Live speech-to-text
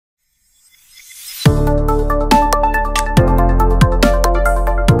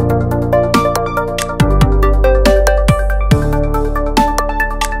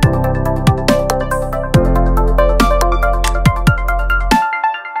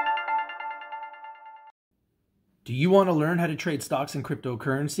Do you want to learn how to trade stocks and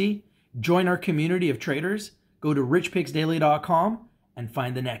cryptocurrency? Join our community of traders. Go to richpicksdaily.com and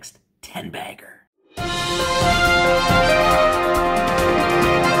find the next 10-bagger.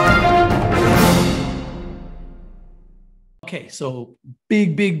 Okay, so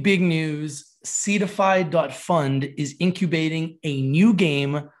big news. Seedify.fund is incubating a new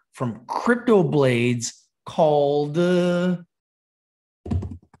game from CryptoBlades called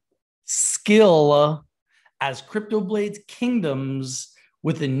Skill as CryptoBlades Kingdoms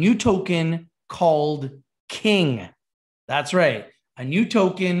with a new token called King. That's right, a new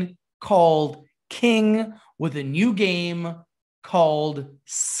token called King with a new game called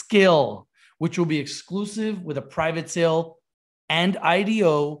Skill, which will be exclusive with a private sale and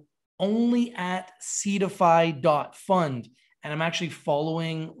IDO only at Seedify.fund. And I'm actually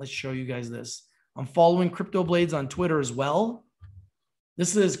following, let's show you guys this. I'm following CryptoBlades on Twitter as well.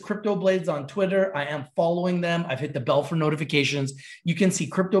 This is CryptoBlades on Twitter. I am following them. I've hit the bell for notifications. You can see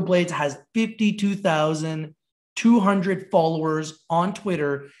CryptoBlades has 52,200 followers on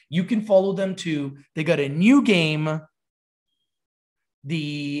Twitter. You can follow them too. They got a new game.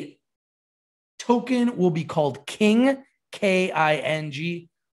 The token will be called King, K-I-N-G.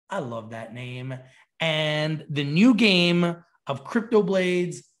 I love that name. And the new game of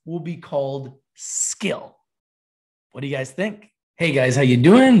CryptoBlades will be called Skill. What do you guys think? Hey guys, how you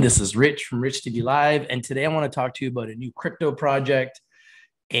doing? This is Rich from RICHTVLIVE, and today I want to talk to you about a new crypto project,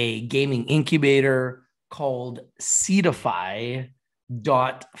 a gaming incubator called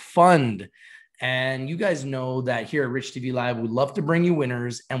Seedify.fund. And you guys know that here at RICHTVLIVE, we love to bring you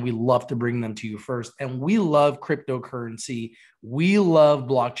winners and we love to bring them to you first. And we love cryptocurrency. We love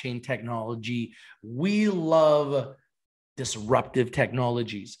blockchain technology. We love disruptive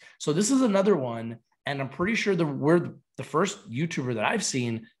technologies. So this is another one. And I'm pretty sure we're the first YouTuber that I've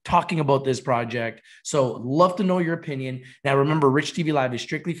seen talking about this project. So love to know your opinion. Now, remember, RICHTVLIVE is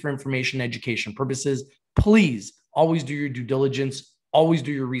strictly for information and education purposes. Please always do your due diligence. Always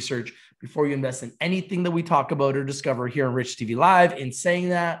do your research before you invest in anything that we talk about or discover here on RICHTVLIVE. In saying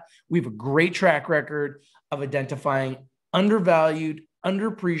that, we have a great track record of identifying undervalued,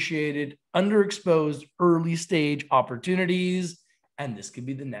 underappreciated, underexposed early stage opportunities. And this could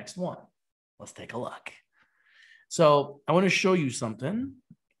be the next one. Let's take a look. So I want to show you something.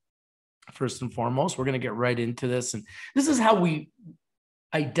 First and foremost, we're going to get right into this. And this is how we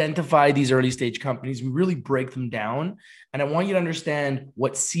identify these early stage companies. We really break them down. And I want you to understand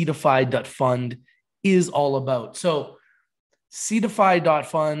what Seedify.fund is all about. So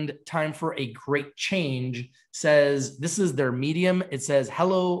Seedify.fund, time for a great change, says this is their medium. It says,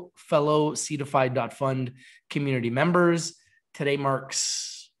 hello, fellow Seedify.fund community members. Today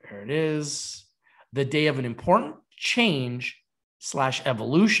marks, there it is, the day of an important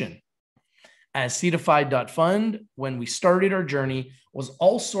change/evolution. As Seedify.fund, when we started our journey, was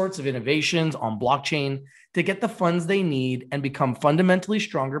all sorts of innovations on blockchain to get the funds they need and become fundamentally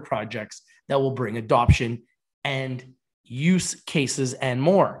stronger projects that will bring adoption and use cases and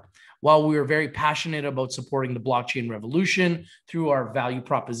more. While we were very passionate about supporting the blockchain revolution through our value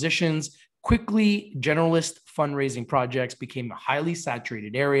propositions, quickly generalist fundraising projects became a highly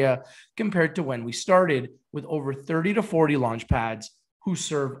saturated area compared to when we started, with over 30 to 40 launchpads who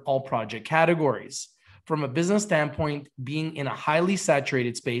serve all project categories. From a business standpoint, being in a highly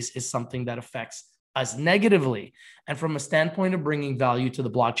saturated space is something that affects us negatively. And from a standpoint of bringing value to the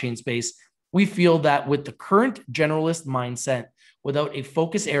blockchain space, we feel that with the current generalist mindset, without a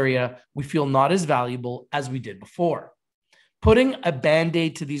focus area, we feel not as valuable as we did before. Putting a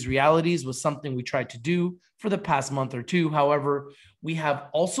band-aid to these realities was something we tried to do for the past month or two. However, we have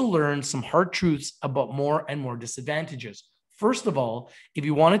also learned some hard truths about more and more disadvantages. First of all, if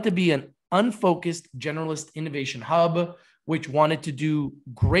you wanted to be an unfocused generalist innovation hub, which wanted to do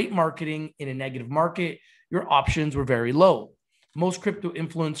great marketing in a negative market, your options were very low. Most crypto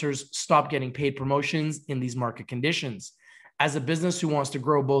influencers stopped getting paid promotions in these market conditions. As a business who wants to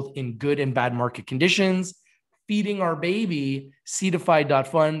grow both in good and bad market conditions, feeding our baby,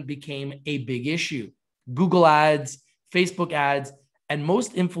 Seedify.fund became a big issue. Google ads, Facebook ads, and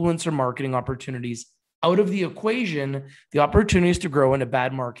most influencer marketing opportunities out of the equation, the opportunities to grow in a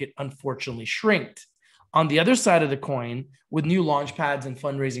bad market unfortunately shrinked. On the other side of the coin, with new launchpads and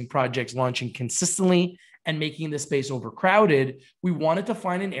fundraising projects launching consistently and making the space overcrowded, we wanted to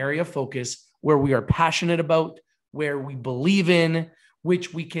find an area of focus where we are passionate about, where we believe in,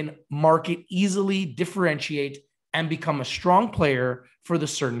 which we can market easily, differentiate, and become a strong player for the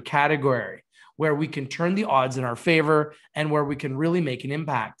certain category, where we can turn the odds in our favor and where we can really make an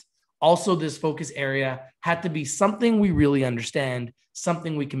impact. Also, this focus area had to be something we really understand,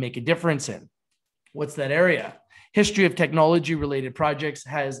 something we can make a difference in. What's that area? History of technology related projects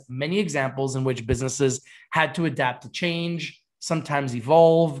has many examples in which businesses had to adapt to change, sometimes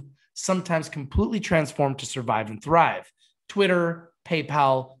evolve, sometimes completely transform to survive and thrive. Twitter,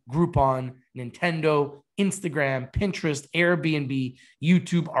 PayPal, Groupon, Nintendo, Instagram, Pinterest, Airbnb,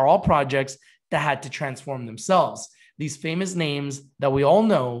 YouTube are all projects that had to transform themselves. These famous names that we all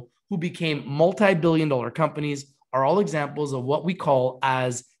know who became multi-billion-dollar companies are all examples of what we call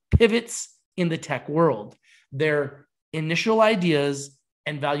as pivots in the tech world. Their initial ideas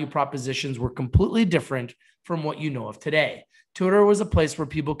and value propositions were completely different from what you know of today. Twitter was a place where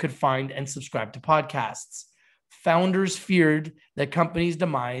people could find and subscribe to podcasts. Founders feared the company's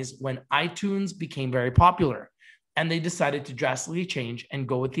demise when iTunes became very popular, and they decided to drastically change and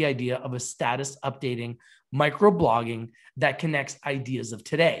go with the idea of a status updating microblogging that connects ideas of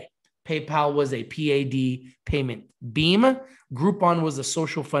today. PayPal was a PAD payment beam. Groupon was a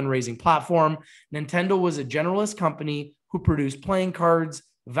social fundraising platform. Nintendo was a generalist company who produced playing cards,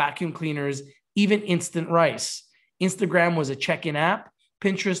 vacuum cleaners, even instant rice. Instagram was a check-in app.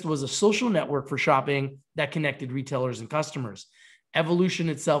 Pinterest was a social network for shopping that connected retailers and customers. Evolution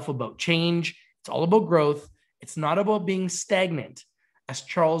itself about change. It's all about growth. It's not about being stagnant. As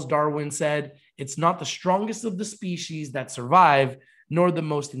Charles Darwin said, it's not the strongest of the species that survive, nor the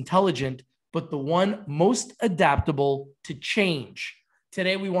most intelligent, but the one most adaptable to change.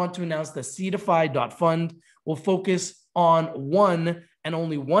 Today, we want to announce that Seedify.fund will focus on one and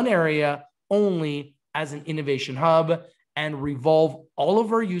only one area only as an innovation hub and revolve all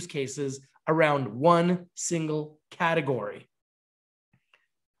of our use cases around one single category.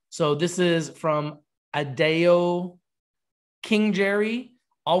 So this is from Adeo King Jerry.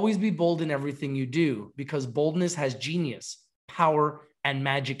 Always be bold in everything you do because boldness has genius, power, and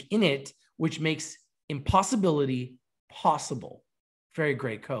magic in it, which makes impossibility possible. Very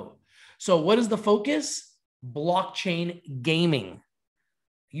great code. So what is the focus? Blockchain gaming.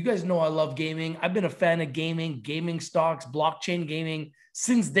 You guys know I love gaming. I've been a fan of gaming stocks, blockchain gaming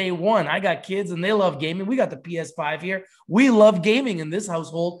since day one. I got kids and they love gaming. We got the PS5 here. We love gaming in this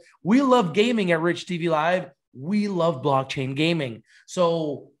household. We love gaming at Rich TV Live. We love blockchain gaming.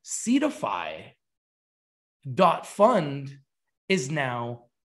 So Seedify.fund is now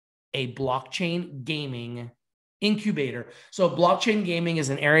a blockchain gaming incubator. So blockchain gaming is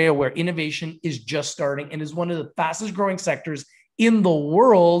an area where innovation is just starting and is one of the fastest growing sectors in the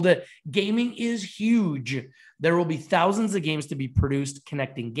world. Gaming is huge. There will be thousands of games to be produced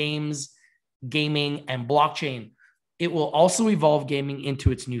connecting games, gaming, and blockchain. It will also evolve gaming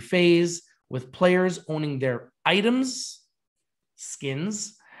into its new phase with players owning their items,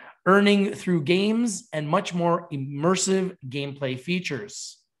 skins, earning through games, and much more immersive gameplay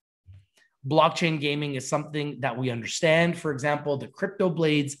features. Blockchain gaming is something that we understand. For example, the Crypto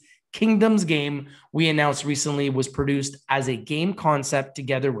Blades Kingdoms game we announced recently was produced as a game concept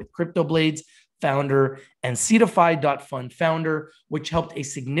together with Crypto Blades founder and Seedify.fund founder, which helped a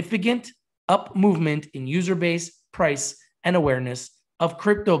significant up movement in user base, price, and awareness of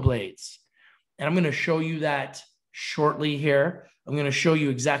Crypto Blades. And I'm going to show you that shortly here. I'm going to show you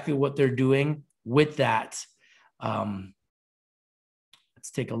exactly what they're doing with that. Let's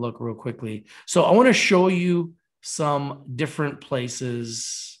take a look real quickly. So I want to show you some different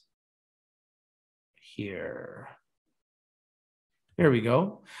places here. Here we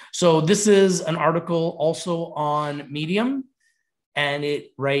go. So this is an article also on Medium, and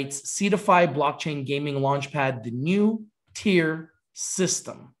it writes Seedify Blockchain Gaming Launchpad, the new tier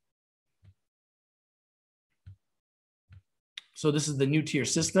system. So this is the new tier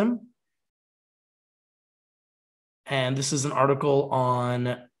system. And this is an article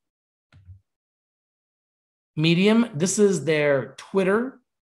on Medium. This is their Twitter.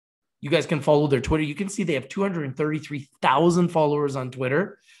 You guys can follow their Twitter. You can see they have 233,000 followers on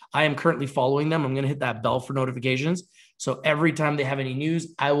Twitter. I am currently following them. I'm going to hit that bell for notifications. So every time they have any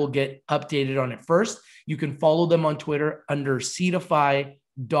news, I will get updated on it first. You can follow them on Twitter under Seedify.fund.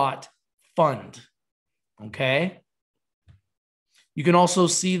 Okay. You can also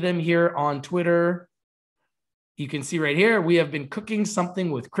see them here on Twitter. You can see right here, we have been cooking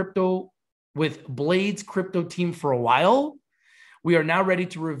something with Blades crypto team for a while. We are now ready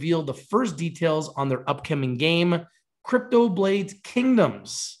to reveal the first details on their upcoming game, Crypto Blades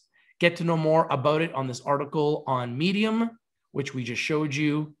Kingdoms. Get to know more about it on this article on Medium, which we just showed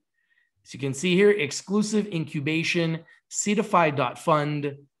you. So you can see here, exclusive incubation,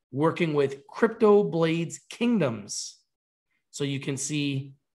 Seedify.fund, working with Crypto Blades Kingdoms. So you can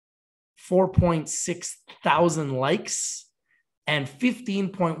see 4.6 thousand likes and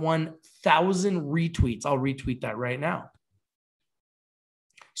 15.1 thousand retweets. I'll retweet that right now.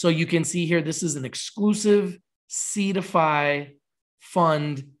 So you can see here, this is an exclusive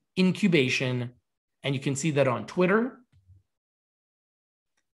Seedify.fund Incubation. And you can see that on Twitter.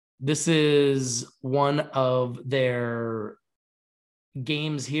 This is one of their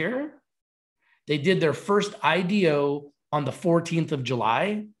games here. They did their first IDO on the 14th of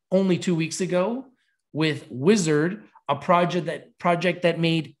July, only 2 weeks ago, with Wizard, a project that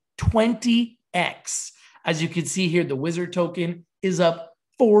made 20x. As you can see here, the Wizard token is up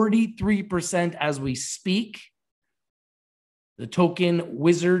 43% as we speak. The token,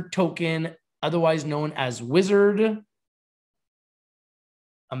 Wizard token, otherwise known as Wizard.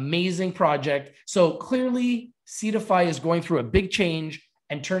 Amazing project. So clearly, Seedify is going through a big change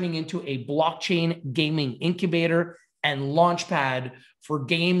and turning into a blockchain gaming incubator and launchpad for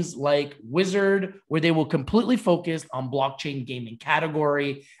games like Wizard, where they will completely focus on blockchain gaming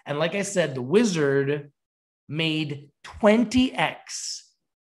category. And like I said, the Wizard made 20x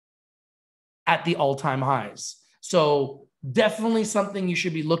at the all-time highs. So definitely something you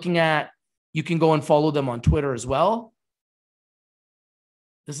should be looking at. You can go and follow them on Twitter as well.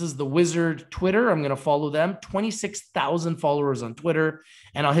 This is the Wizard Twitter. I'm going to follow them. 26,000 followers on Twitter,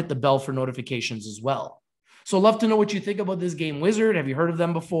 and I'll hit the bell for notifications as well. So love to know what you think about this game, Wizard. Have you heard of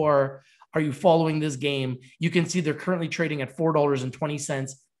them before? Are you following this game? You can see they're currently trading at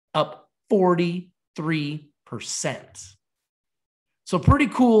 $4.20, up 43%. So pretty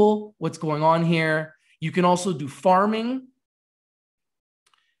cool what's going on here. You can also do farming.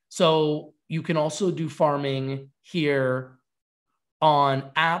 So you can also do farming here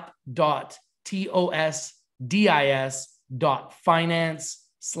on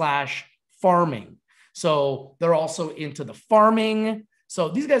app.tosdis.finance/farming. So they're also into the farming. So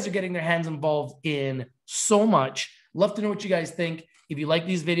these guys are getting their hands involved in so much. Love to know what you guys think. If you like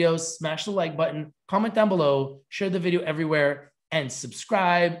these videos, smash the like button, comment down below, share the video everywhere, and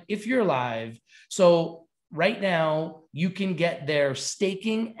subscribe if you're live. So right now, you can get their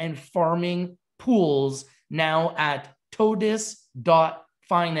staking and farming pools now at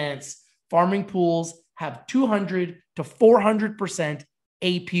todis.finance. Farming pools have 200 to 400%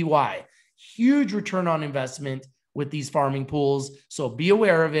 APY. Huge return on investment with these farming pools. So be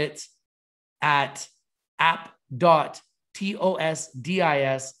aware of it at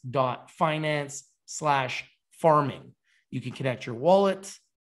app.tosdis.finance/farming. You can connect your wallet,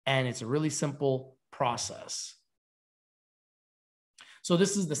 and it's a really simple process. So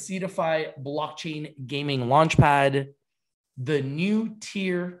this is the Seedify blockchain gaming launchpad, the new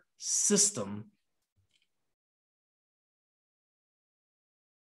tier system.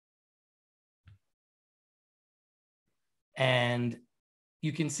 And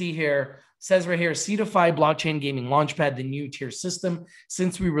you can see here, says right here, Seedify blockchain gaming launchpad, the new tier system.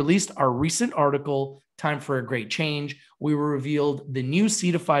 Since we released our recent article, Time for a Great Change, we were revealed the new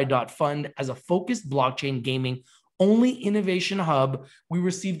Seedify.fund as a focused blockchain gaming only innovation hub. We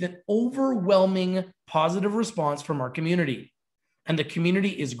received an overwhelming positive response from our community, and the community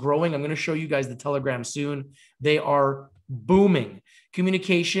is growing. I'm going to show you guys the Telegram soon. They are booming.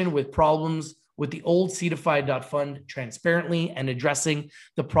 Communication with problems with the old Seedify.fund transparently and addressing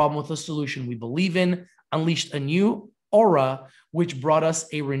the problem with a solution we believe in, unleashed a new aura, which brought us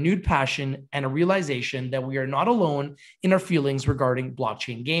a renewed passion and a realization that we are not alone in our feelings regarding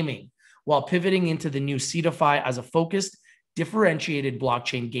blockchain gaming. While pivoting into the new Seedify as a focused, differentiated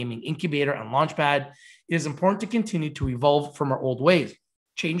blockchain gaming incubator and launchpad, it is important to continue to evolve from our old ways,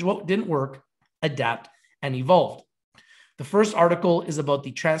 change what didn't work, adapt, and evolve. The first article is about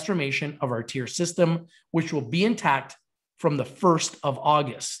the transformation of our tier system, which will be intact from the 1st of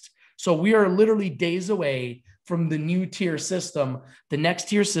August. So we are literally days away from the new tier system. The next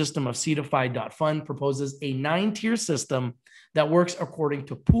tier system of Seedify.fund proposes a 9-tier system that works according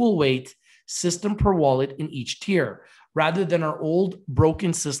to pool weight system per wallet in each tier, rather than our old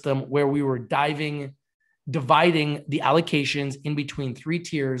broken system where we were dividing the allocations in between 3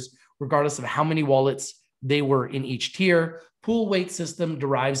 tiers, regardless of how many wallets they were in each tier. Pool weight system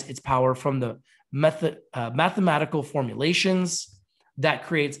derives its power from the mathematical formulations that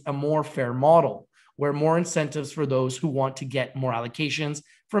creates a more fair model, where more incentives for those who want to get more allocations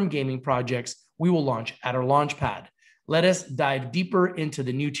from gaming projects we will launch at our launchpad. Let us dive deeper into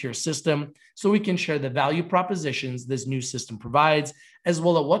the new tier system so we can share the value propositions this new system provides, as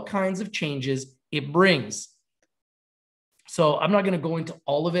well as what kinds of changes it brings. So I'm not going to go into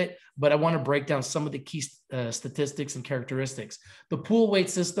all of it, but I want to break down some of the key statistics and characteristics. The pool weight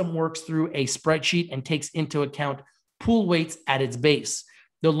system works through a spreadsheet and takes into account pool weights at its base.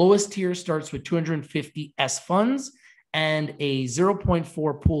 The lowest tier starts with 250 SFUNDs and a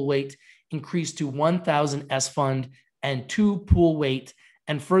 0.4 pool weight increased to 1,000 SFUND and 2 pool weight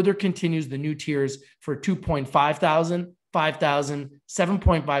and further continues the new tiers for 2,500, 5,000,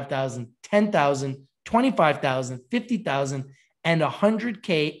 7,500, 10,000, 25,000, 50,000, and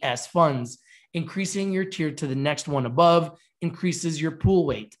 100K S funds. Increasing your tier to the next one above increases your pool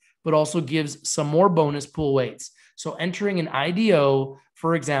weight, but also gives some more bonus pool weights. So entering an IDO,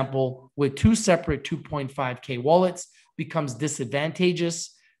 for example, with two separate 2.5K wallets becomes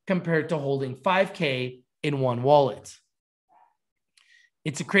disadvantageous compared to holding 5K in one wallet.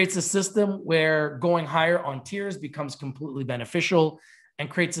 It creates a system where going higher on tiers becomes completely beneficial,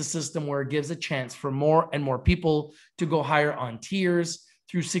 and creates a system where it gives a chance for more and more people to go higher on tiers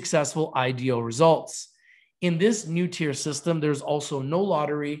through successful IDO results. In this new tier system, there's also no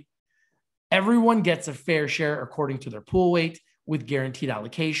lottery. Everyone gets a fair share according to their pool weight with guaranteed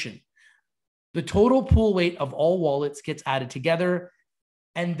allocation. The total pool weight of all wallets gets added together,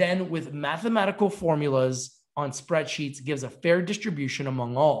 and then with mathematical formulas on spreadsheets gives a fair distribution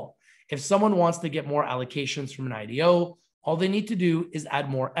among all. If someone wants to get more allocations from an IDO, all they need to do is add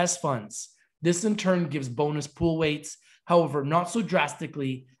more S funds. This in turn gives bonus pool weights, however, not so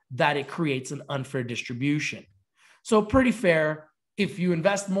drastically that it creates an unfair distribution. So pretty fair. If you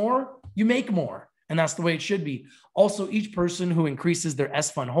invest more, you make more, and that's the way it should be. Also, each person who increases their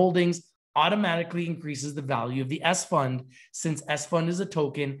S fund holdings automatically increases the value of the S fund, since S fund is a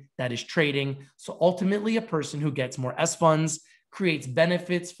token that is trading. So ultimately, a person who gets more S funds creates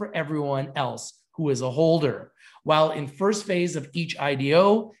benefits for everyone else who is a holder. While in first phase of each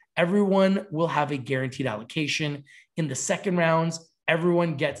IDO, everyone will have a guaranteed allocation. In the second rounds,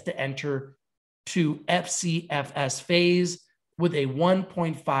 everyone gets to enter to FCFS phase with a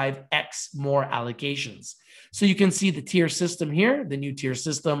 1.5x more allocations. So you can see the tier system here, the new tier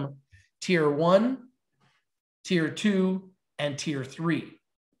system, tier 1, tier 2, and tier 3.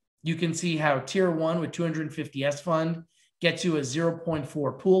 You can see how tier 1 with 250 S fund gets you a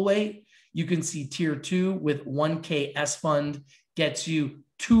 0.4 pool weight. You can see tier 2 with 1K S fund gets you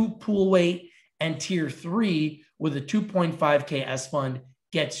 2 pool weight, and tier 3 with a 2.5K S fund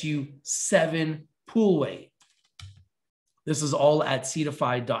gets you 7 pool weight. This is all at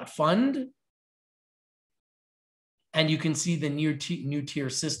Seedify.fund. And you can see the new tier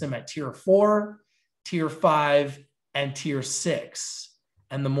system at tier 4, tier 5, and tier 6.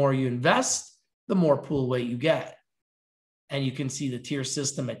 And the more you invest, the more pool weight you get. And you can see the tier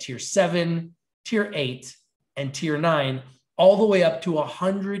system at tier 7, tier 8, and tier 9, all the way up to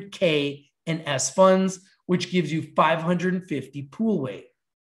 100K in S funds, which gives you 550 pool weight.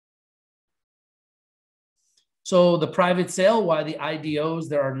 So the private sale, why the IDOs,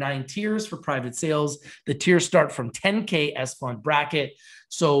 there are 9 tiers for private sales. The tiers start from 10K S fund bracket.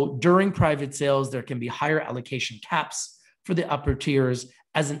 So during private sales, there can be higher allocation caps for the upper tiers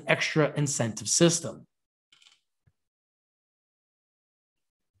as an extra incentive system.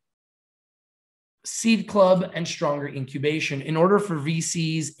 Seed Club and stronger incubation. In order for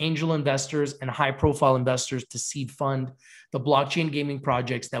VCs, angel investors, and high-profile investors to seed fund the blockchain gaming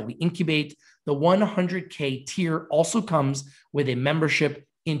projects that we incubate, the 100K tier also comes with a membership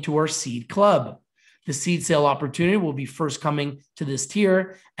into our Seed Club. The seed sale opportunity will be first coming to this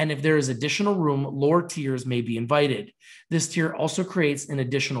tier, and if there is additional room, lower tiers may be invited. This tier also creates an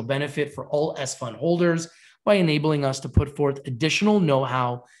additional benefit for all S fund holders by enabling us to put forth additional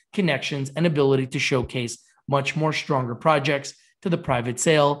know-how, connections, and ability to showcase much more stronger projects to the private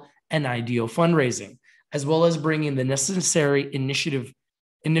sale and IDO fundraising, as well as bringing the necessary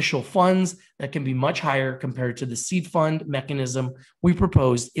initial funds that can be much higher compared to the seed fund mechanism we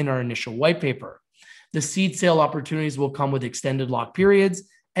proposed in our initial white paper. The seed sale opportunities will come with extended lock periods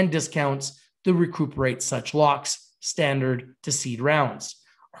and discounts to recuperate such locks standard to seed rounds.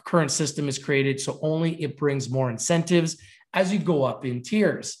 Our current system is created so only it brings more incentives as you go up in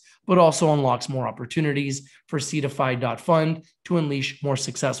tiers, but also unlocks more opportunities for Seedify.fund to unleash more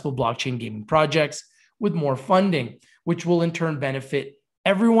successful blockchain gaming projects with more funding, which will in turn benefit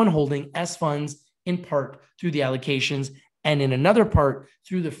everyone holding S funds in part through the allocations and in another part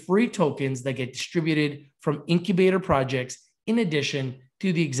through the free tokens that get distributed from incubator projects, in addition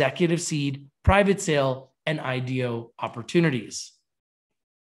to the executive seed, private sale, and IDO opportunities.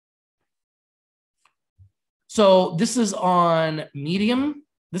 So this is on Medium.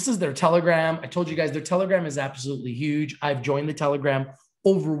 This is their Telegram. I told you guys their Telegram is absolutely huge. I've joined the Telegram,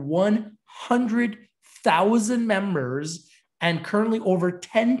 over 100,000 members, and currently over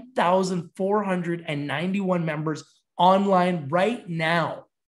 10,491 members online right now.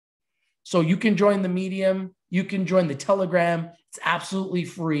 So you can join the Medium, you can join the Telegram. It's absolutely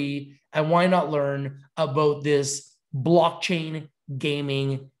free. And why not learn about this blockchain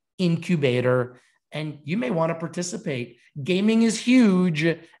gaming incubator and you may want to participate. Gaming is huge.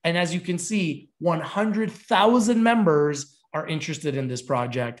 And as you can see, 100,000 members are interested in this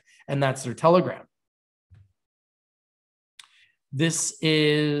project, and that's their Telegram. This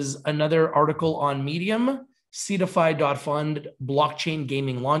is another article on Medium, Seedify.fund Blockchain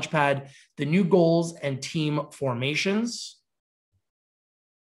Gaming Launchpad, the new goals and team formations.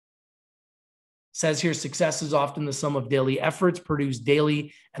 Says here, success is often the sum of daily efforts produced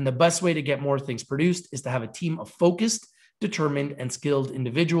daily, and the best way to get more things produced is to have a team of focused, determined, and skilled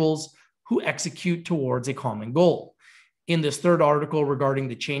individuals who execute towards a common goal. In this third article regarding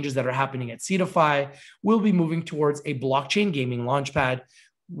the changes that are happening at Seedify, we'll be moving towards a blockchain gaming launchpad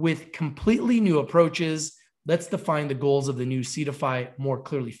with completely new approaches. Let's define the goals of the new Seedify more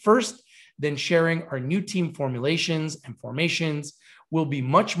clearly first, then sharing our new team formulations and formations will be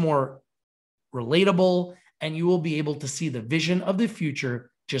much more relatable, and you will be able to see the vision of the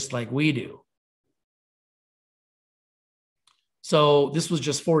future just like we do. So this was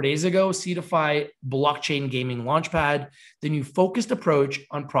just 4 days ago, Seedify Blockchain Gaming Launchpad, the new focused approach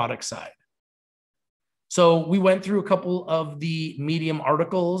on product side. So we went through a couple of the Medium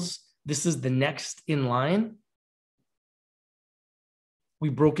articles. This is the next in line.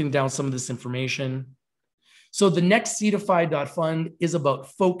 We've broken down some of this information. So the next Seedify.fund is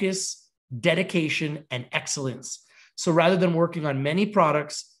about focus, dedication, and excellence. So rather than working on many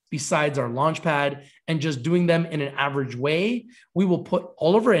products besides our launchpad and just doing them in an average way, we will put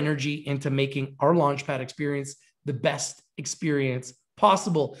all of our energy into making our launchpad experience the best experience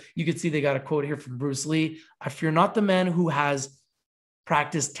possible. You can see they got a quote here from Bruce Lee. I fear not the man who has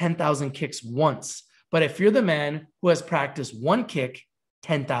practiced 10,000 kicks once, but I fear the man who has practiced one kick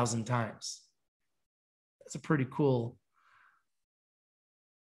 10,000 times. That's a pretty cool.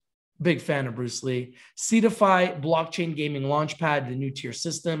 Big fan of Bruce Lee. Seedify Blockchain Gaming Launchpad, the new tier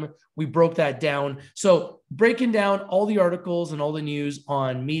system. We broke that down. So breaking down all the articles and all the news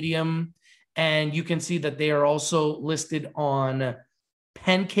on Medium. And you can see that they are also listed on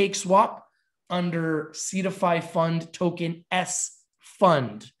PancakeSwap under Seedify.fund Token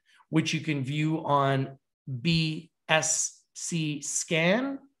SFUND, which you can view on BSC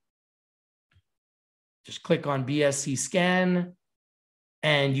Scan. Just click on BSC Scan.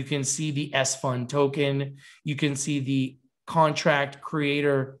 And you can see the SFUND token. You can see the contract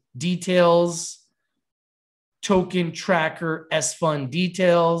creator details, token tracker, SFUND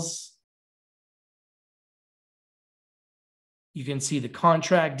details. You can see the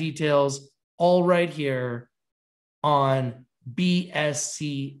contract details all right here on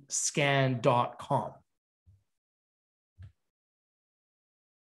bscscan.com.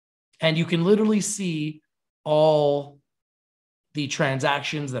 And you can literally see all the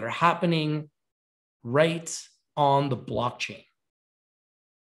transactions that are happening right on the blockchain.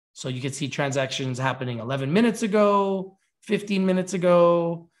 So you can see transactions happening 11 minutes ago, 15 minutes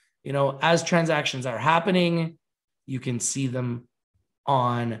ago. You know, as transactions are happening, you can see them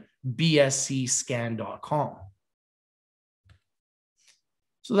on bscscan.com.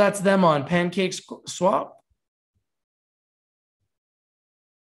 So that's them on PancakeSwap.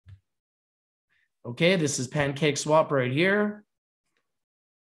 Okay, this is PancakeSwap right here.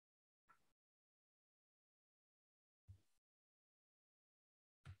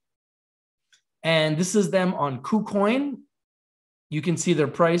 And this is them on KuCoin. You can see their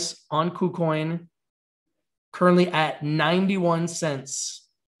price on KuCoin, currently at 91 cents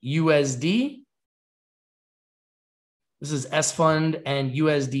USD. This is SFUND and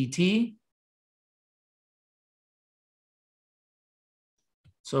USDT.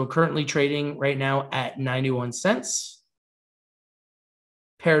 So currently trading right now at 91 cents,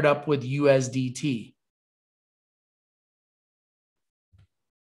 paired up with USDT.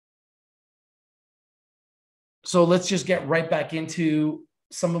 So let's just get right back into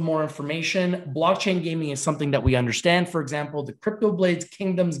some more information. Blockchain gaming is something that we understand. For example, the Crypto Blades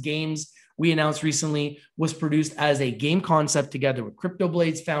Kingdoms games we announced recently was produced as a game concept together with Crypto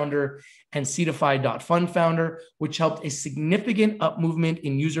Blades founder and Seedify.fund founder, which helped a significant up movement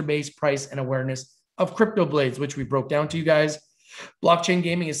in user base, price, and awareness of Crypto Blades, which we broke down to you guys. Blockchain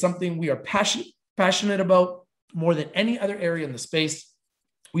gaming is something we are passionate about more than any other area in the space.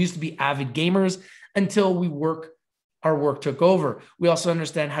 We used to be avid gamers until our work took over. We also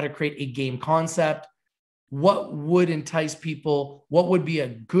understand how to create a game concept, what would entice people, what would be a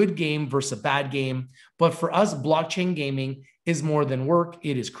good game versus a bad game. But for us, blockchain gaming is more than work.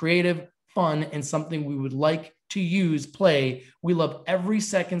 It is creative, fun, and something we would like to play. We love every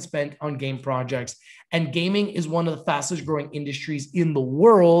second spent on game projects. And gaming is one of the fastest growing industries in the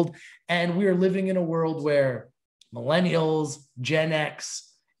world. And we are living in a world where millennials, Gen X,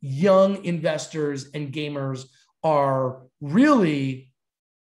 young investors and gamers are really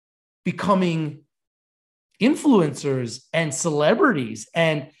becoming influencers and celebrities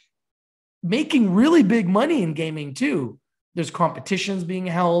and making really big money in gaming too. There's competitions being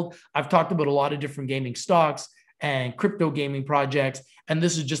held. I've talked about a lot of different gaming stocks and crypto gaming projects. And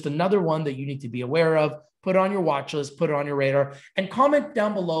this is just another one that you need to be aware of. Put it on your watch list, put it on your radar, and comment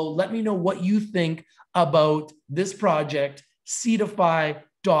down below. Let me know what you think about this project,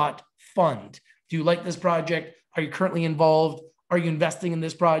 Seedify.fund. Do you like this project? Are you currently involved? Are you investing in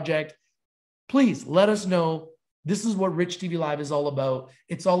this project? Please let us know. This is what Rich TV Live is all about.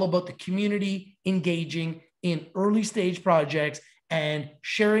 It's all about the community engaging in early stage projects and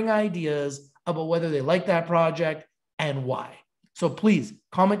sharing ideas about whether they like that project and why. So please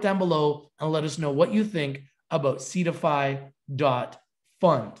comment down below and let us know what you think about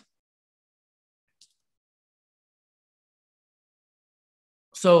Seedify.fund.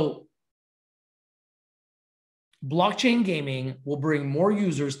 So blockchain gaming will bring more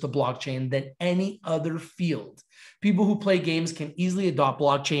users to blockchain than any other field. People who play games can easily adopt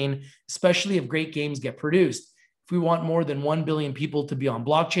blockchain, especially if great games get produced. If we want more than 1 billion people to be on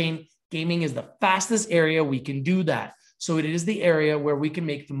blockchain, gaming is the fastest area we can do that. So it is the area where we can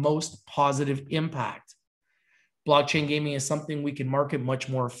make the most positive impact. Blockchain gaming is something we can market much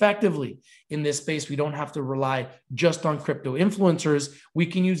more effectively. In this space, we don't have to rely just on crypto influencers. We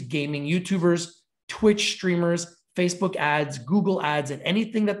can use gaming YouTubers, Twitch streamers, Facebook ads, Google ads, and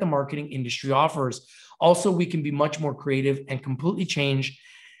anything that the marketing industry offers. Also, we can be much more creative and completely change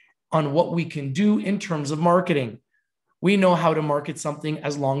on what we can do in terms of marketing. We know how to market something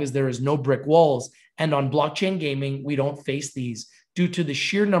as long as there is no brick walls. And on blockchain gaming, we don't face these due to the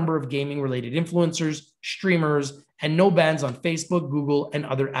sheer number of gaming-related influencers, streamers, and no bans on Facebook, Google, and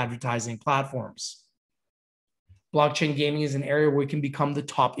other advertising platforms. Blockchain gaming is an area where we can become the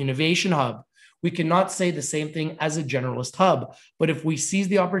top innovation hub. We cannot say the same thing as a generalist hub, but if we seize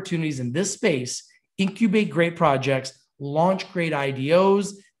the opportunities in this space, incubate great projects, launch great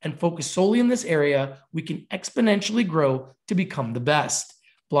IDOs, and focus solely in this area, we can exponentially grow to become the best.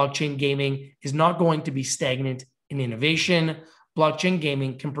 Blockchain gaming is not going to be stagnant in innovation. Blockchain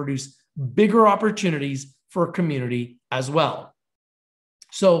gaming can produce bigger opportunities for a community as well.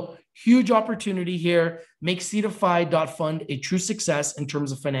 So huge opportunity here. Make Seedify.fund a true success in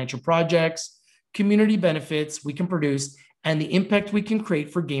terms of financial projects, community benefits we can produce, and the impact we can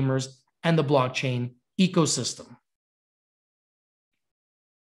create for gamers and the blockchain ecosystem.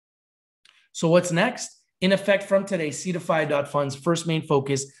 So what's next? In effect, from today, Seedify.fund's first main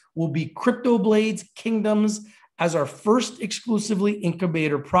focus will be Crypto Blades Kingdoms as our first exclusively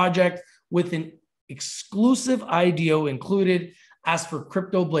incubator project with an exclusive IDO included. As for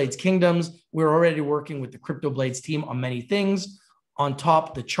Crypto Blades Kingdoms, we're already working with the Crypto Blades team on many things. On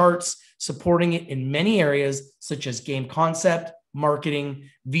top, the charts, supporting it in many areas such as game concept, marketing,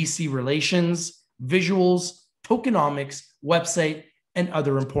 VC relations, visuals, tokenomics, website, and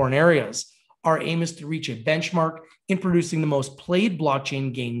other important areas. Our aim is to reach a benchmark in producing the most played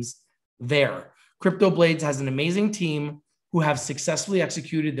blockchain games there. Crypto Blades has an amazing team who have successfully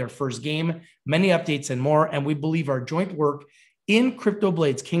executed their first game, many updates and more, and we believe our joint work in Crypto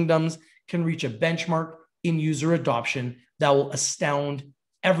Blades Kingdoms can reach a benchmark in user adoption that will astound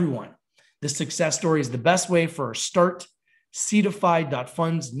everyone. The success story is the best way for our start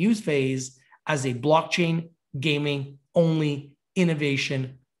Seedify.fund's news phase as a blockchain gaming only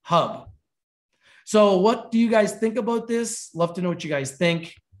innovation hub. So what do you guys think about this? Love to know what you guys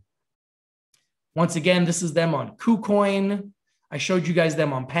think. Once again, this is them on KuCoin. I showed you guys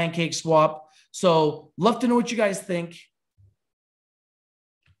them on PancakeSwap. So love to know what you guys think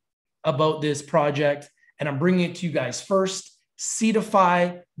about this project. And I'm bringing it to you guys first.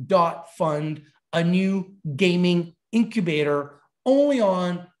 Seedify.fund, a new gaming incubator only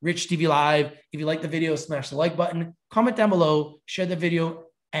on Rich TV Live. If you like the video, smash the like button, comment down below, share the video,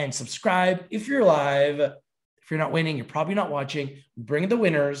 and subscribe if you're live. If you're not winning, you're probably not watching. We bring in the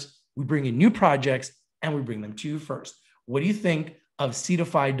winners, we bring in new projects, and we bring them to you first. What do you think of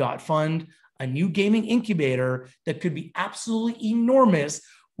Seedify.fund, a new gaming incubator that could be absolutely enormous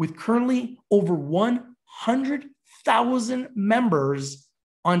with currently over 100,000 members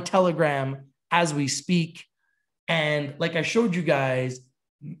on Telegram as we speak? And like I showed you guys,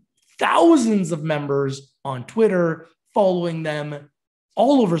 thousands of members on Twitter, following them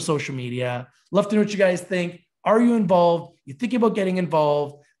all over social media. Love to know what you guys think. Are you involved? You thinking about getting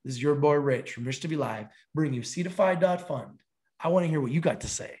involved? This is your boy Rich from Rich TV Live, bringing you Seedify.fund. I want to hear what you got to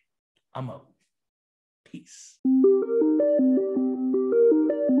say. I'm out. Peace.